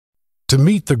To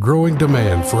meet the growing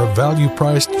demand for a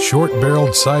value-priced,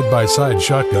 short-barreled side-by-side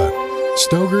shotgun,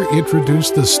 Stoeger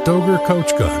introduced the Stoeger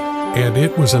Coach Gun, and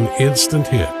it was an instant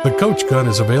hit. The Coach Gun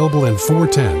is available in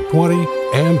 410, 20,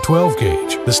 and 12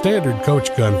 gauge. The standard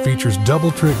Coach Gun features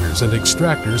double triggers and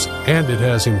extractors, and it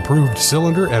has improved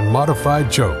cylinder and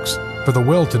modified chokes. For the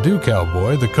well-to-do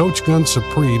cowboy, the Coach Gun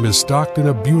Supreme is stocked in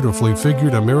a beautifully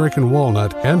figured American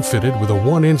walnut and fitted with a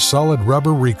 1-inch solid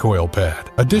rubber recoil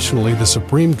pad. Additionally, the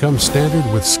Supreme comes standard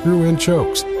with screw-in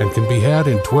chokes and can be had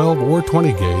in 12 or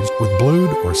 20 gauge with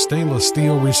blued or stainless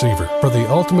steel receiver. For the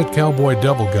ultimate cowboy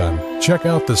double gun, check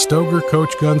out the Stoeger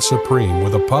Coach Gun Supreme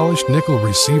with a polished nickel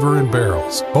receiver and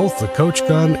barrels. Both the Coach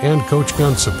Gun and Coach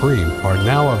Gun Supreme are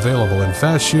now available in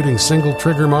fast-shooting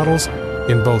single-trigger models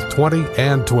in both 20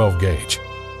 and 12 gauge.